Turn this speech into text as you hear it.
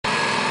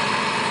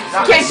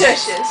Can't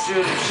dishes.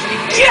 Dude,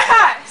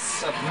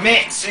 Yes!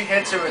 Mix. she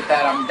hits her with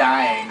that, I'm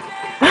dying.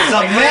 It's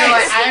a Like,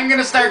 mix. I'm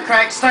gonna start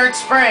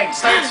spraying.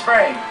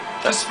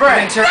 Just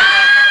spray.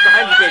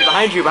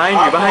 Behind you. Oh,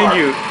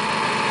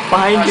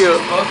 she's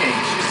looking.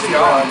 She's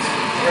going.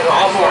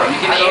 All more. You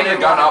can aim the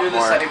gun up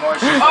more.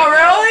 Oh,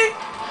 really?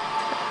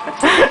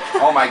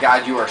 Oh my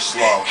god, you are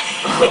slow.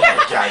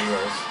 God,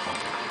 yours.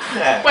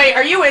 Wait,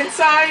 are you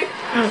inside?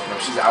 No,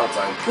 she's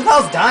outside. Who the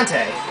hell's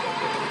Dante?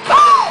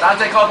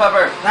 Dante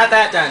Culpepper. Not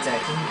that Dante.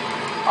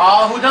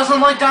 Oh, who doesn't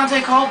like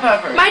Dante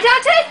Culpepper? My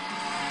Dante?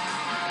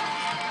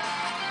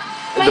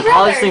 My The brother.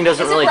 polish thing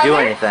doesn't Is it really do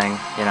brother? anything,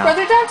 you know.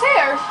 Brother Dante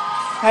or?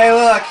 Hey,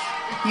 look.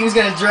 He was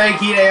gonna drag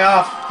Hide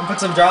off and put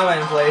some drama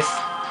in place.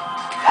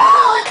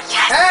 Oh,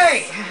 yes!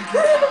 Hey!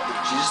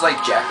 She just like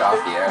jacked off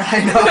the air. I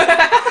know.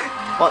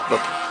 What the?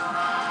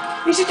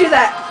 You should do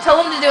that. Tell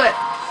him to do it.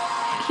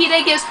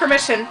 Hide gives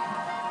permission.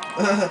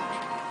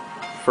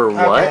 For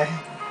what? Okay.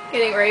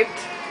 Getting raped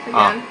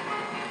again.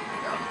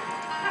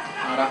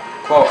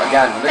 Quote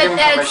again. They're giving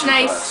That's permission for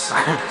nice. this.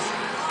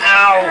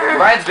 Ow!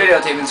 Ryan's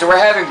videotaping, so we're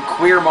having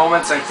queer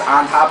moments like,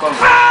 on top of.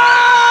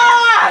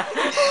 Ah!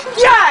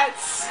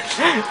 Yes!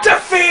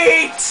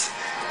 Defeat!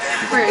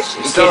 Where is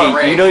she? Still a Katie,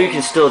 rape. you know you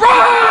can still choose a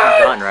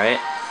different gun, right?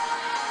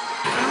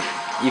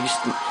 You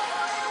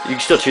can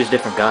still choose a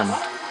different gun.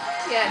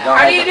 Yeah. No,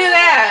 How I do you don't. do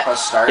that?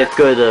 Press start. You have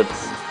to go to the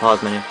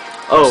pause menu.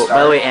 Oh,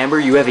 by the way, Amber,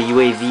 you have a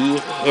UAV.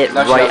 Hit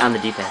No, she right doesn't. on the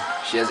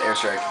D-pad. She has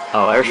airstrike.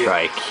 Oh,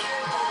 airstrike.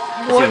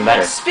 That's even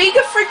better. Speak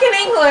a freaking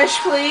English,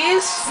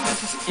 please.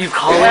 You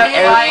call Yeah, it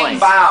airplane.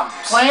 bombs.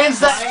 Planes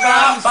that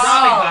drop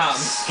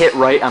bombs. Hit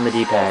right on the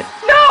D-pad.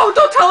 No,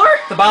 don't tell her.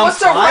 The bombs What's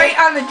the fly? right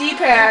on the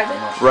D-pad?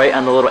 Right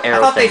on the little I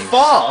arrow thought they thing.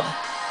 fall.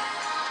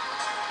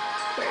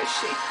 Where is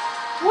she?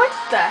 What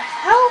the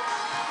hell?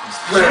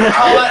 Call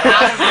it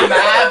out of the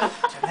map.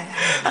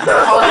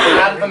 Call it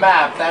out of the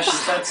map.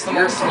 That's the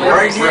most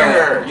Right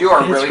here. You are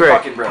That's really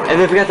correct. fucking brilliant.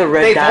 And then we got the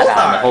red They dot both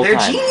on the are. whole They're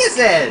time.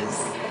 geniuses.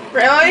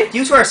 Really?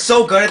 You two are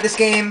so good at this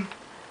game.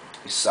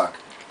 You suck.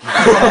 Die!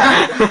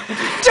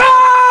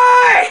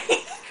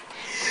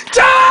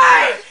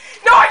 Die!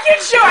 No, I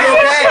can't shoot. Are I you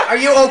can't okay? shoot. Are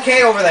you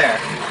okay over there?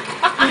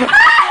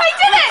 I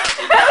did it!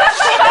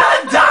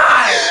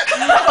 die.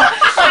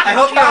 I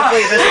hope you don't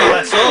play this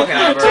one. That's so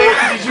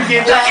Jamie, did you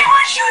get that? You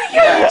were shooting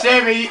Yeah,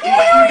 Jamie,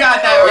 you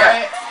got that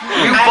right.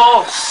 You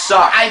both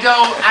suck. I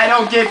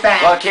don't get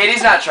that. Well,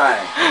 Katie's not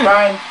trying.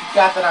 Brian, you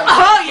got that on.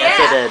 Oh, Yes,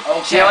 yeah. I did.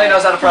 Okay. She only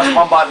knows how to press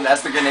one button.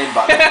 That's the grenade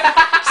button.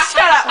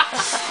 Shut up.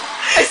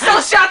 I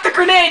still shot the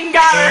grenade and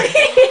got her.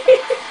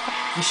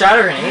 You shot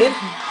a grenade?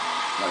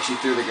 No, she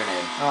threw the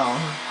grenade. Oh.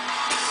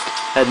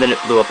 And then it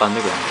blew up on the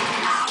ground.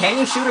 Can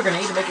you shoot a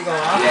grenade to make it go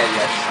off? Yeah,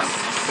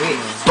 yeah. Wait.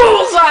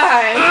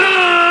 Bullseye!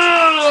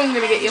 I'm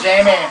gonna get you.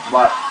 Jamie,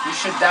 What? you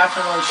should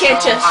definitely Can't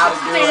show just them how to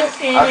do it.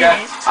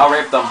 Okay, I'll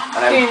rape them.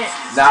 And I'm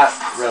not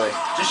really.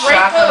 Just Rape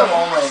shotgun who? them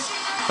only.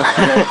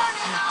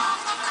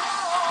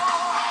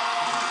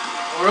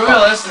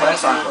 Realistically, Play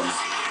something.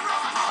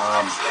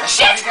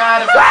 Shit! you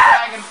gotta be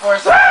back and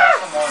forth on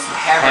someone.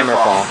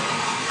 Hammerfall.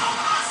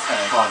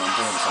 Okay, hold on, I'm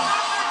doing the song.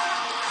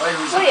 Wait,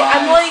 who's Wait, the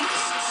I'm boss? like,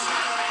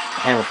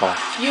 Hammerfall.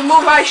 you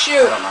move, I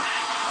shoot. I don't know.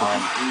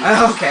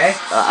 Okay.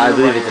 I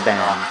believe it's a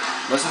band.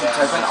 Listen to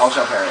type in All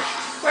Shall Perish.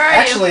 Where are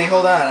Actually,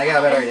 hold on. I got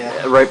a better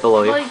idea. Right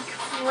below you? you. Like,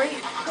 right.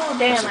 Oh,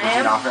 damn, Listen, I did you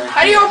am. not hear?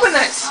 How do you open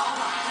this?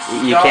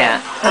 You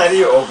can't. How do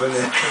you open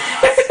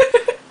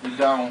it? You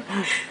don't.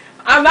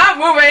 I'm not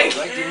moving.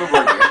 Like, do you move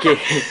over here?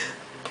 Okay.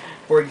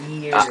 For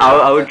years.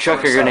 I would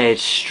chuck a grenade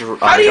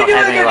How do you don't do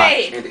have a any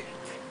left. grenade?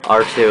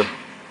 R2.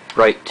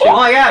 Right 2. Oh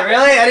my god,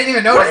 really? I didn't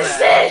even notice What is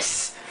that.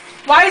 this?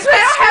 Why is my I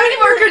don't have any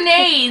more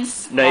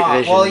grenades? Night Oh,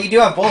 vision. well, you do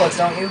have bullets,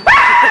 don't you?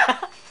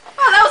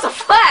 Oh, that was a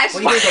flash.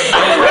 What do you think?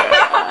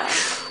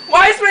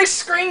 Why is my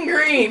screen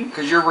green?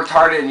 Because you're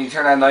retarded and you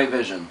turn on night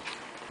vision.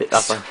 Hit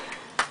up on-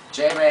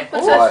 Jamie,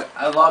 What's What?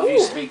 I love you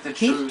Ooh. speak the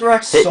He truth.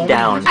 threats Hit so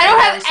down. many I don't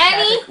have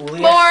Patrick any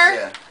Williams. more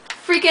Yeah.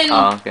 freaking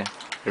Oh, okay.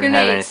 Didn't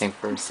have grenades. anything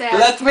for. I'm sad.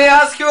 Let me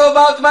ask you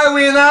about my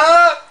winner.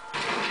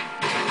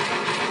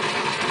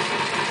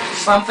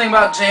 Something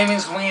about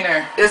Jamie's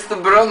wiener. It's the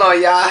Bruno,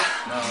 yeah.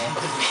 No.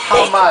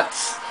 How much?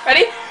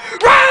 Ready?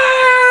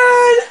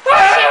 Run!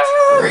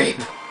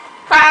 Rape.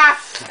 Ah!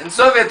 In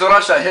Soviet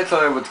Russia,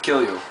 Hitler would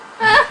kill you.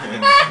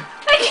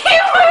 I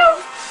can't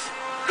move!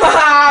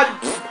 Ah!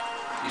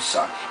 You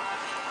suck.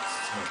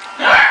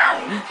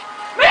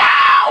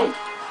 Meow!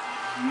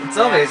 In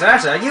Soviet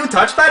Russia, you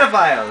touch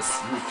pedophiles.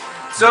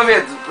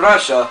 Soviet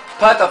Russia,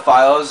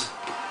 pedophiles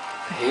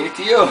hate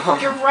you.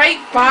 You're right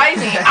by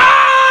me.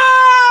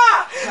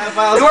 Ah!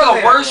 Pedophiles You are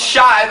the hate worst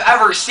everyone. shot I've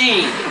ever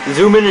seen.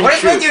 Zoom in and What is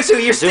shoot. with you two?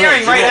 You're Zoom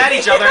staring in, right zoom in. at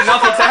each other and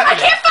nothing's I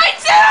happening. can't find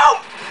Zoom!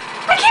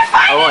 I can't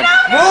find L1. it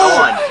now!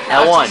 L1.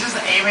 L1. She's just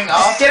aiming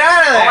up. Get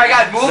out of there! Oh my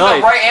god, move Nice.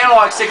 the right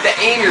analog stick to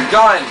aim your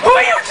gun. Who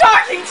are you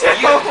talking to?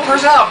 You,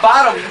 person on the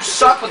bottom, you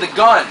suck with a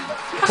gun.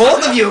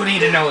 Both of you need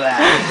to know that.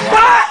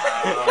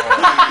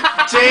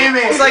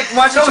 Jamie. It's like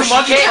watching No, two she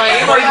monkeys can't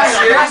fight. aim. Are you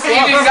serious?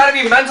 You gotta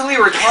be mentally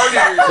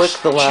retarded. or Click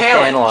the left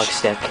challenge. analog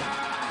stick.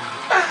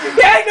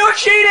 Yeah, no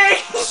cheating!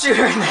 shoot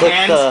her in the Click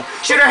hands. the-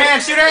 Shoot her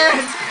hands. Shoot her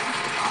hands.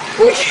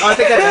 Oh, I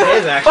think that's in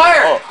his actually.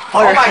 Fire! Oh,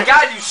 Oh, fire. my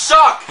god, you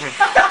suck!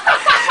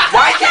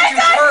 Why can't you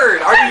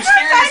turn? Are you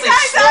seriously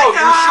slow?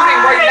 You're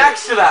shooting right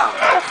next to them.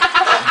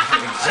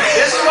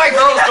 This is why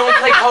girls don't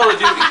play Call of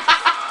Duty.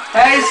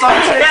 Hey, some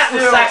chicks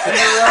do. Sexy.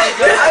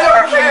 I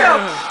don't care.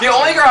 The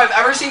only girl I've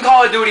ever seen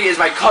Call of Duty is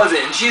my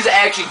cousin, and she's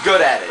actually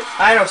good at it.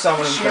 I know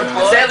someone who's She good a at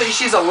book? it. Sadly,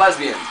 she's a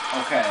lesbian.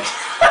 Okay.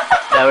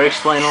 That would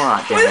explain a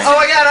lot, Jamie. Oh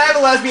my god, I have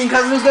a lesbian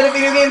cousin who's good at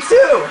video games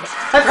too.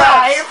 High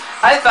five.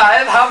 High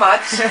five, how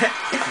much?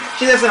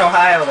 She lives in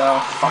Ohio though.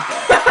 Fuck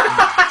that.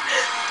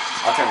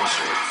 I'll turn her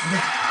straight.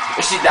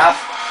 Is she deaf?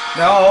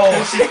 No.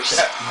 No.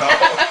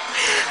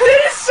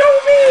 That is so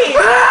mean.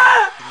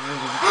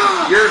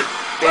 Your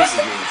face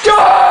is mean.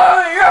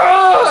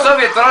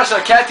 Soviet Russia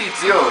cat eats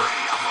you.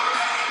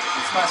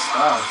 It's my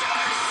stuff.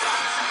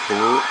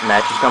 Ooh,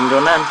 match is coming to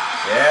an end.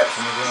 Yep.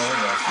 Someone's gonna win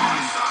this.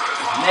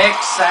 Nick,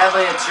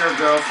 sadly, it's your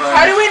girlfriend.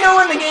 How do we know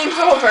when the game's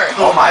over?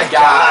 Oh my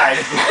god.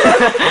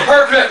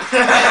 Perfect.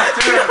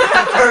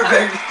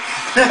 Perfect.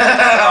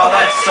 Oh,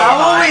 that's so How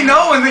will nice. we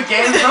know when the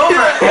game's over?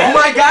 Oh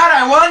my god,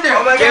 I wonder.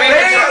 Oh my God.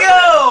 There you Who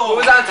go.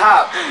 was on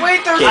top? Wait,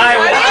 there's I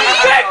one.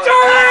 was-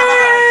 Victory!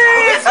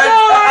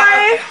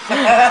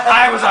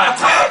 I was on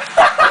top.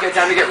 Okay,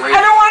 time to get raped.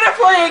 I don't want to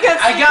play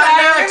against I you got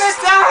guys. next.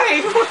 I'm gonna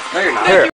die. No, you're not. Here.